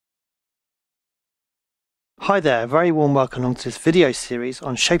Hi there, very warm welcome along to this video series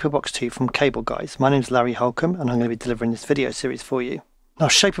on Shaperbox 2 from Cable Guys. My name is Larry Holcomb and I'm going to be delivering this video series for you. Now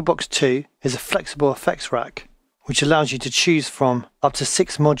Shaperbox 2 is a flexible effects rack which allows you to choose from up to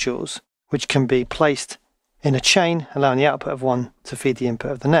 6 modules which can be placed in a chain, allowing the output of one to feed the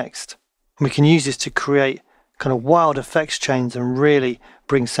input of the next. And we can use this to create kind of wild effects chains and really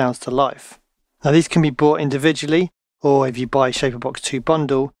bring sounds to life. Now these can be bought individually, or if you buy Shaperbox 2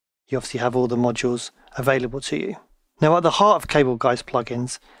 bundle, you obviously have all the modules available to you. Now at the heart of Cable Guys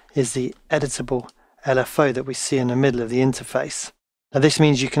plugins is the editable LFO that we see in the middle of the interface. Now this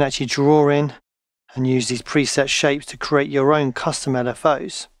means you can actually draw in and use these preset shapes to create your own custom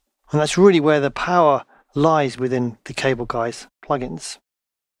LFOs. And that's really where the power lies within the Cable Guys plugins.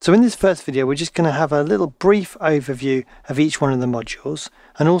 So in this first video we're just going to have a little brief overview of each one of the modules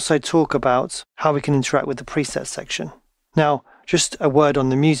and also talk about how we can interact with the preset section. Now just a word on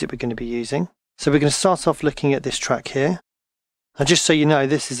the music we're going to be using. So we're going to start off looking at this track here. Now just so you know,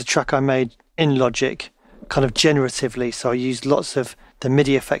 this is a track I made in Logic, kind of generatively, so I used lots of the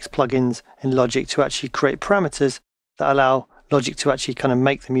MIDI effects plugins in Logic to actually create parameters that allow Logic to actually kind of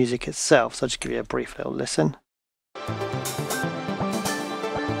make the music itself. So I'll just give you a brief little listen.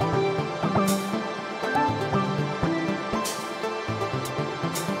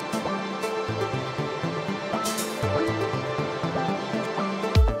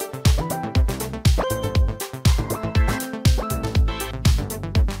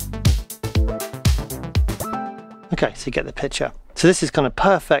 Okay, so you get the picture. So this is kind of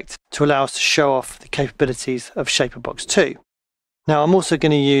perfect to allow us to show off the capabilities of Shaperbox 2. Now I'm also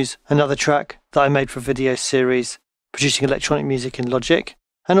going to use another track that I made for a video series producing electronic music in Logic,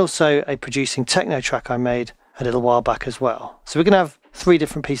 and also a producing techno track I made a little while back as well. So we're going to have 3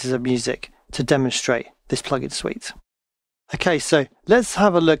 different pieces of music to demonstrate this plugin suite. Okay, so let's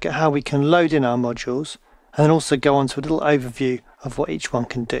have a look at how we can load in our modules and then also go on to a little overview of what each one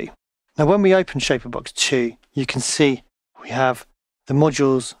can do. Now when we open Shaperbox 2, you can see we have the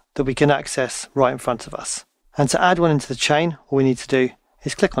modules that we can access right in front of us. And to add one into the chain, all we need to do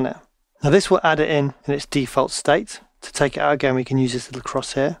is click on it. Now this will add it in its default state. To take it out again, we can use this little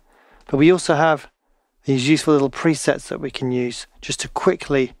cross here. But we also have these useful little presets that we can use just to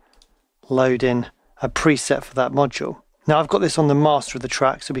quickly load in a preset for that module. Now I've got this on the master of the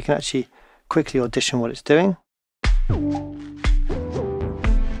track, so we can actually quickly audition what it's doing.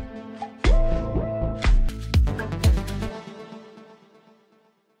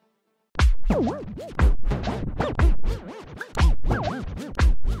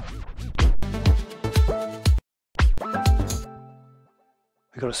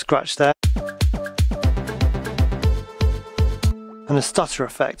 We've got a scratch there and a stutter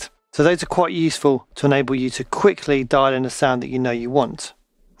effect. So those are quite useful to enable you to quickly dial in a sound that you know you want.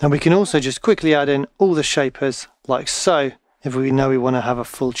 And we can also just quickly add in all the shapers like so if we know we want to have a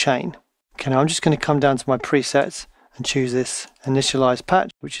full chain. Okay, now I'm just going to come down to my presets and choose this initialize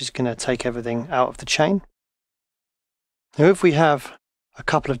patch, which is going to take everything out of the chain. Now if we have a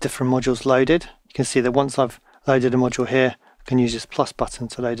couple of different modules loaded, you can see that once I've loaded a module here, I can use this plus button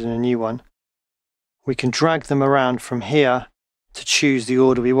to load in a new one. We can drag them around from here to choose the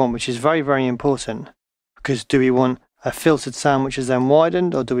order we want, which is very, very important, because do we want a filtered sound which is then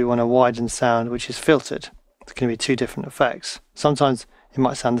widened, or do we want a widened sound which is filtered? It's going to be 2 different effects. Sometimes it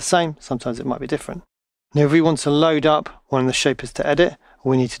might sound the same, sometimes it might be different. Now if we want to load up one of the shapers to edit,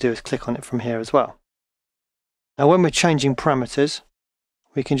 all we need to do is click on it from here as well. Now when we're changing parameters,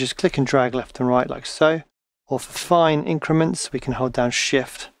 we can just click and drag left and right like so, or for fine increments we can hold down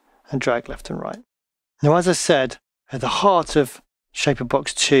shift and drag left and right. Now as I said, at the heart of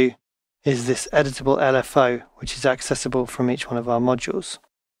Shaperbox 2 is this editable LFO, which is accessible from each one of our modules.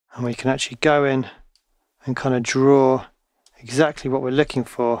 And we can actually go in and kind of draw exactly what we're looking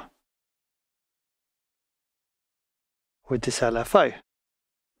for with this LFO,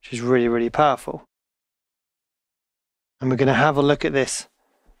 which is really, really powerful. And we're going to have a look at this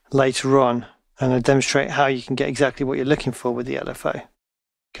later on. I'm going to demonstrate how you can get exactly what you're looking for with the LFO.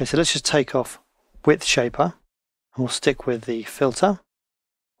 Okay, so let's just take off width shaper and we'll stick with the filter.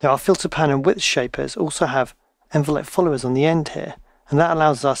 Now our filter pan and width shapers also have envelope followers on the end here, and that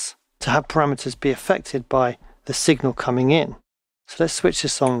allows us to have parameters be affected by the signal coming in. So let's switch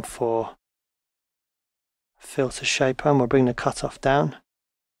this on for filter shaper and we'll bring the cutoff down.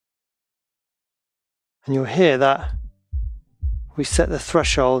 And you'll hear that we set the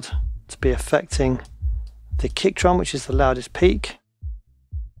threshold to be affecting the kick drum, which is the loudest peak.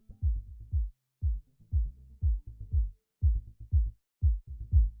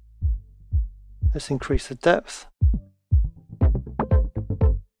 Let's increase the depth.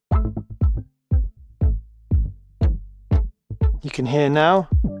 You can hear now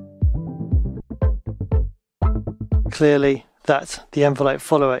clearly that the envelope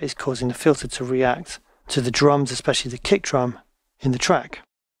follower is causing the filter to react to the drums, especially the kick drum in the track.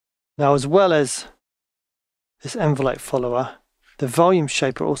 Now, as well as this envelope follower, the volume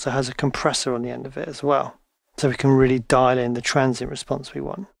shaper also has a compressor on the end of it as well, so we can really dial in the transient response we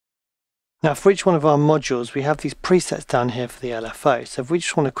want. Now, for each one of our modules, we have these presets down here for the LFO. So if we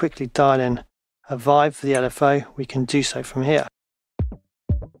just want to quickly dial in a vibe for the LFO, we can do so from here.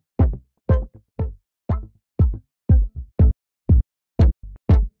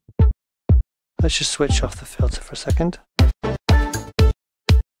 Let's just switch off the filter for a second.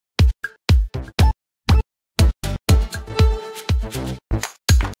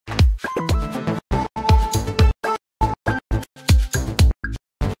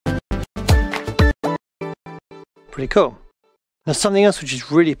 Pretty cool. Now, something else which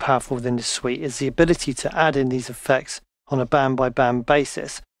is really powerful within this suite is the ability to add in these effects on a band by band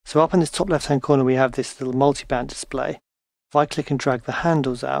basis. So up in this top left hand corner we have this little multi-band display. If I click and drag the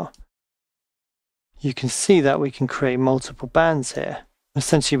handles out, you can see that we can create multiple bands here.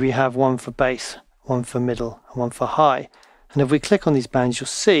 Essentially we have one for bass, one for middle and one for high. And if we click on these bands, you'll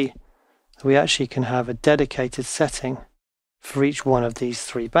see that we actually can have a dedicated setting for each one of these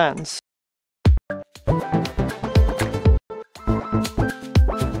three bands.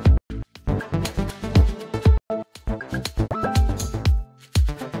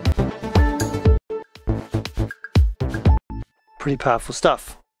 Pretty powerful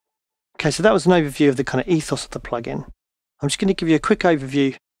stuff. Okay, so that was an overview of the kind of ethos of the plugin. I'm just going to give you a quick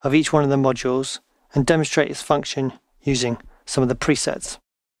overview of each one of the modules and demonstrate its function using some of the presets.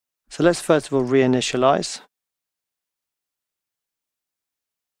 So let's first of all reinitialize.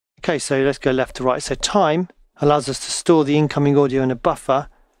 Okay, so let's go left to right. So time allows us to store the incoming audio in a buffer,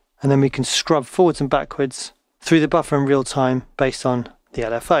 and then we can scrub forwards and backwards through the buffer in real time based on the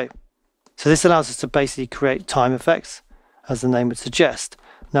LFO. So this allows us to basically create time effects, as the name would suggest.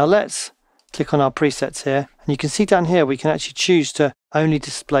 Now let's click on our presets here, and you can see down here we can actually choose to only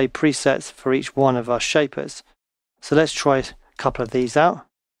display presets for each one of our shapers. So let's try a couple of these out.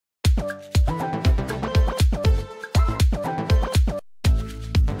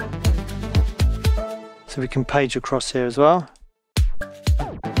 So we can page across here as well.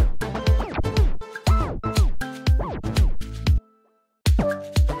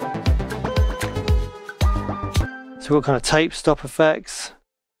 So we've got kind of tape stop effects.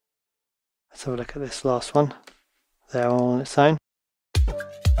 Let's have a look at this last one. They're all on its own.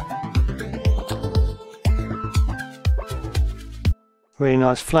 Really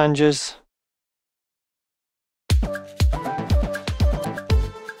nice flanges.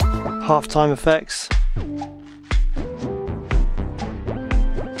 Halftime effects.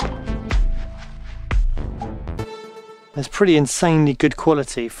 It's pretty insanely good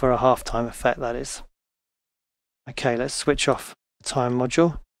quality for a halftime effect, that is. Okay, let's switch off the time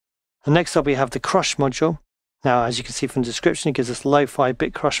module. And next up we have the crush module. Now, as you can see from the description, it gives us lo-fi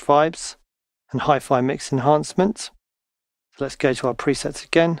bit crush vibes and hi-fi mix enhancement. So let's go to our presets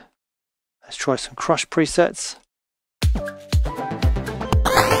again. Let's try some crush presets.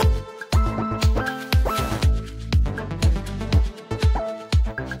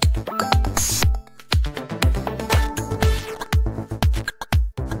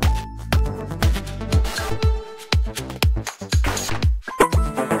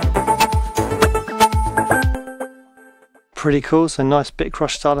 Pretty cool, so nice bit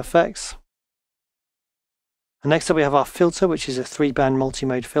crush style effects. And next up we have our filter, which is a 3-band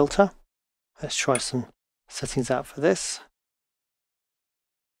multi-mode filter. Let's try some settings out for this.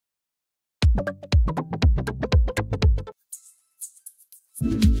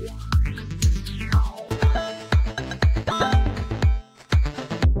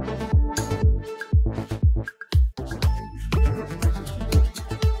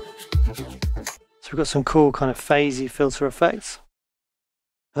 We've got some cool kind of phasey filter effects.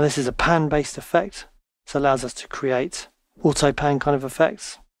 And this is a pan based effect, so it allows us to create auto pan kind of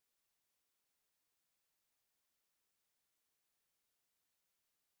effects.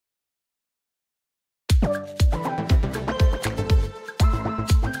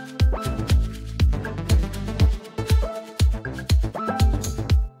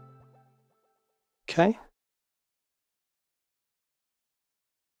 Okay.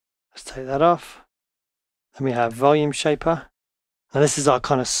 Let's take that off. Then we have volume shaper. Now this is our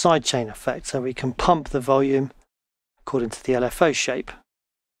kind of sidechain effect, so we can pump the volume according to the LFO shape.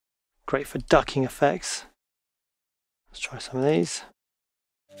 Great for ducking effects. Let's try some of these.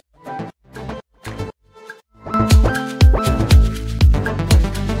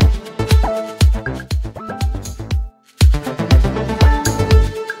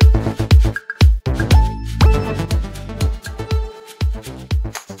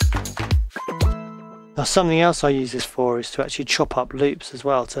 something else I use this for is to actually chop up loops as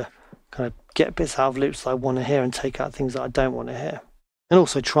well, to kind of get bits out of loops that I want to hear and take out things that I don't want to hear. And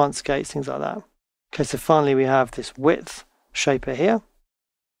also transgates, things like that. Okay, so finally we have this width shaper here.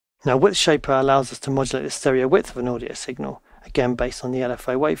 Now width shaper allows us to modulate the stereo width of an audio signal, again based on the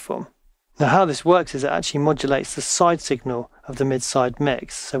LFO waveform. Now how this works is it actually modulates the side signal of the mid-side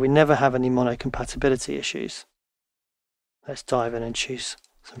mix, so we never have any mono compatibility issues. Let's dive in and choose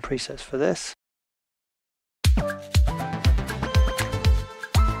some presets for this.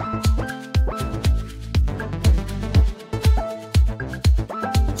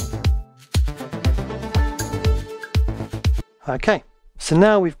 Okay, so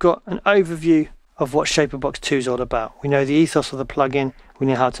now we've got an overview of what Shaperbox 2 is all about. We know the ethos of the plugin, we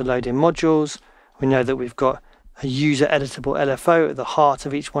know how to load in modules, we know that we've got a user editable LFO at the heart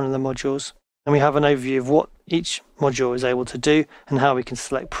of each one of the modules, and we have an overview of what each module is able to do and how we can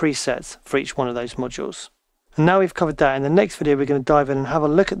select presets for each one of those modules. And now we've covered that, in the next video we're going to dive in and have a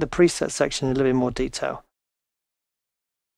look at the preset section in a little bit more detail.